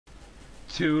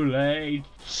too late.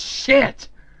 Shit!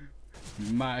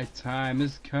 My time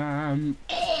has come.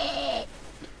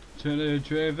 Till it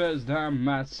drivers down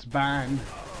my spine.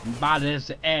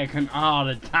 Body's aching all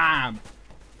the time.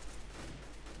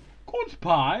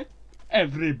 Goodbye,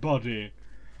 everybody.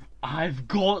 I've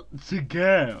got to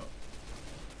go.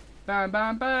 Bam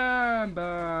bam bam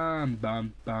bam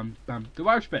bam bam bam. The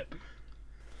Welsh bit.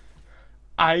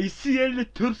 I see a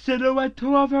little silhouette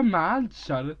of a man,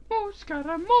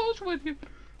 Scaramouche with you,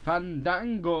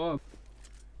 Fandango.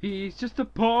 He's just a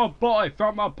poor boy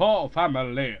from a poor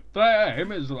family. For him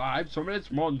his life from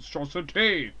its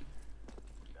monstrosity.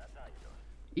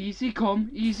 Easy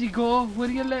come, easy go, will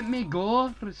you let me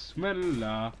go?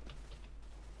 Bismillah.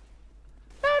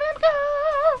 Let him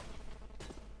go!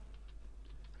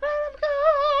 Let him go!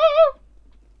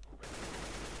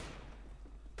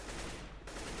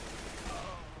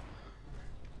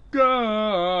 Go!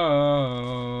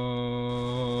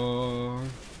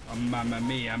 Oh, mamma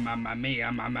mia, mamma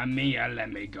mia, mamma mia, let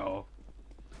me go.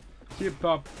 You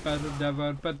pop out the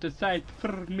devil, but the sight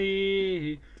for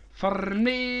me, for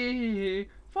me,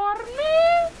 for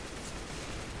me.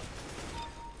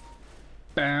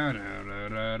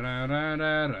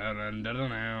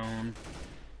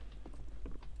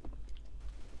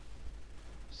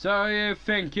 So you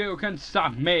think you can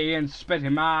stop me and spit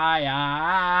in my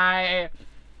eye?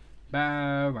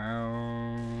 Bow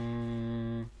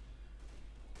wow.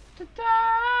 To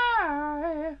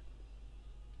die,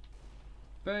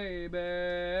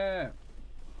 baby,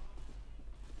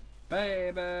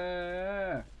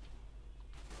 baby.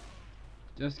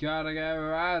 Just gotta get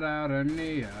right out of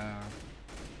here.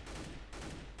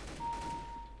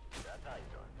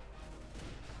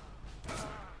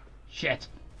 Shit.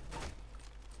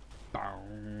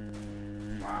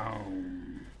 Boom, boom.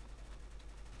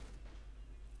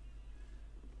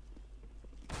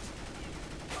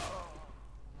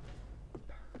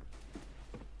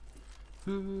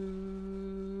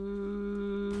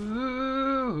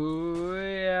 Ooh,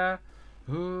 yeah,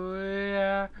 ooh,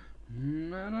 yeah.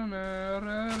 Na, na, na,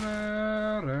 na,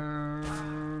 na,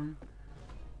 na.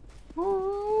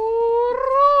 Ooh,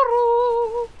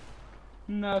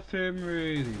 nothing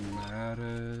really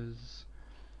matters.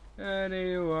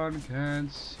 Anyone can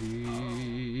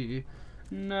see.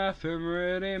 Nothing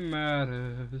really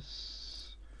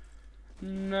matters.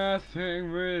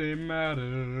 Nothing really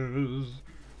matters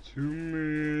to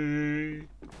me.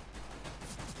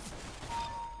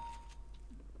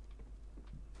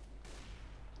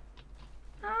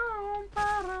 Oh,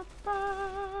 ba-da-ba.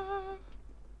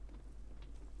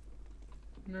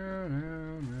 No,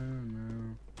 no, no,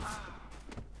 no.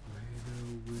 Way the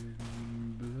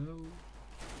wind blow.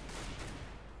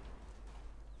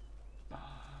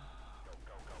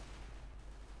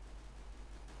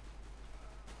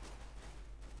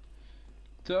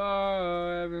 So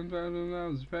I've been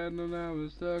I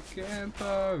was looking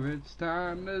for it's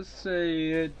time to say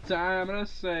it, time to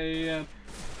say it.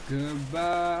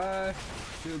 Goodbye,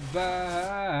 goodbye.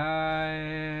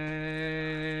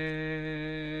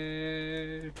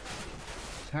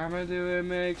 Time I do it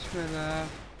makes me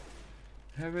laugh.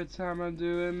 Every time I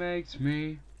do it makes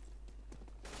me.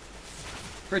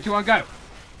 3, 2, 1, go!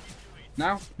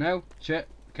 Now? No? Shit.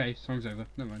 Okay, song's over.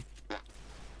 Never mind.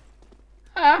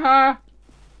 Haha!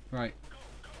 Right.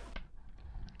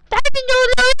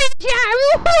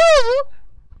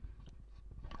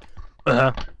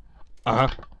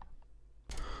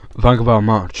 Thank you very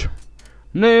much.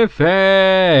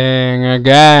 Nothing a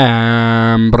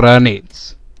gambler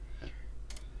needs.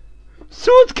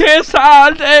 Suitcase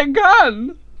and a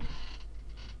gun!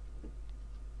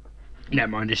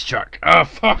 Never mind this truck. Oh,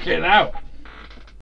 fucking hell!